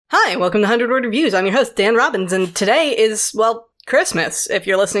Hi, welcome to 100 Word Reviews. I'm your host, Dan Robbins, and today is, well, Christmas. If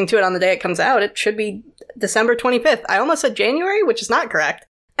you're listening to it on the day it comes out, it should be December 25th. I almost said January, which is not correct.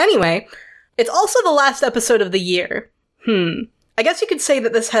 Anyway, it's also the last episode of the year. I guess you could say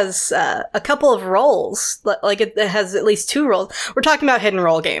that this has a couple of roles. Like, it has at least two roles. We're talking about hidden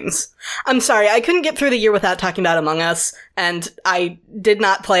role games. I'm sorry, I couldn't get through the year without talking about Among Us, and I did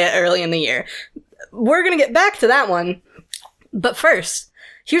not play it early in the year. We're gonna get back to that one. But first,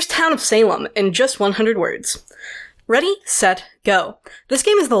 here's Town of Salem in just 100 words. Ready, set, go. This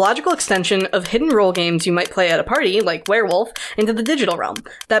game is the logical extension of hidden role games you might play at a party, like Werewolf, into the digital realm.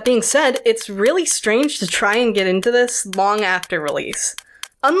 That being said, it's really strange to try and get into this long after release.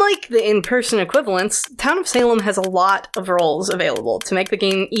 Unlike the in-person equivalents, Town of Salem has a lot of roles available to make the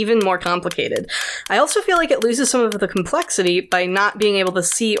game even more complicated. I also feel like it loses some of the complexity by not being able to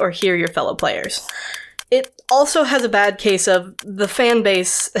see or hear your fellow players. It also has a bad case of the fan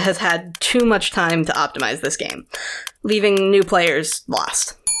base has had too much time to optimize this game, leaving new players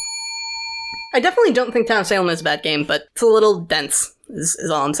lost. I definitely don't think Town of Salem is a bad game, but it's a little dense, is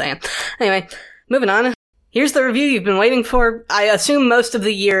all I'm saying. Anyway, moving on. Here's the review you've been waiting for, I assume most of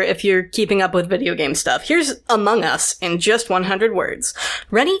the year if you're keeping up with video game stuff. Here's Among Us in just 100 words.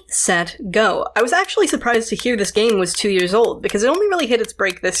 Ready, set, go. I was actually surprised to hear this game was 2 years old, because it only really hit its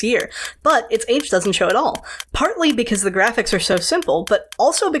break this year, but its age doesn't show at all. Partly because the graphics are so simple, but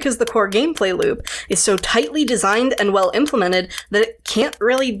also because the core gameplay loop is so tightly designed and well implemented that it can't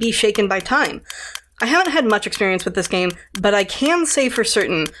really be shaken by time. I haven't had much experience with this game, but I can say for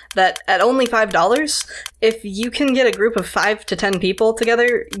certain that at only $5, if you can get a group of 5 to 10 people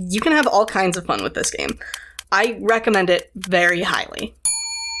together, you can have all kinds of fun with this game. I recommend it very highly.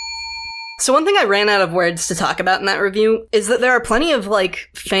 So one thing I ran out of words to talk about in that review is that there are plenty of,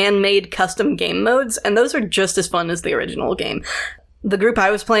 fan-made custom game modes, and those are just as fun as the original game. The group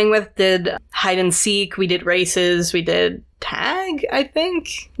I was playing with did hide and seek, we did races, we did tag, I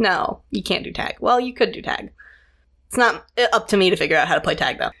think? No, you can't do tag. Well, you could do tag. It's not up to me to figure out how to play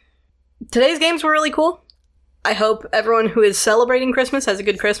tag, though. Today's games were really cool. I hope everyone who is celebrating Christmas has a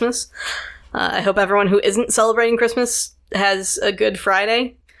good Christmas. I hope everyone who isn't celebrating Christmas has a good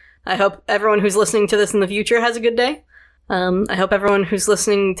Friday. I hope everyone who's listening to this in the future has a good day. I hope everyone who's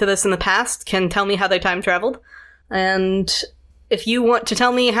listening to this in the past can tell me how they time traveled. And if you want to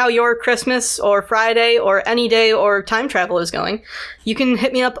tell me how your Christmas or Friday or any day or time travel is going, you can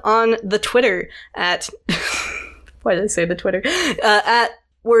hit me up on the Twitter at... why did I say the Twitter? At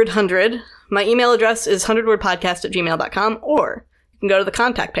word100. My email address is 100wordpodcast@gmail.com, or you can go to the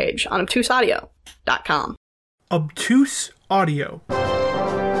contact page on obtuseaudio.com. Obtuse Audio.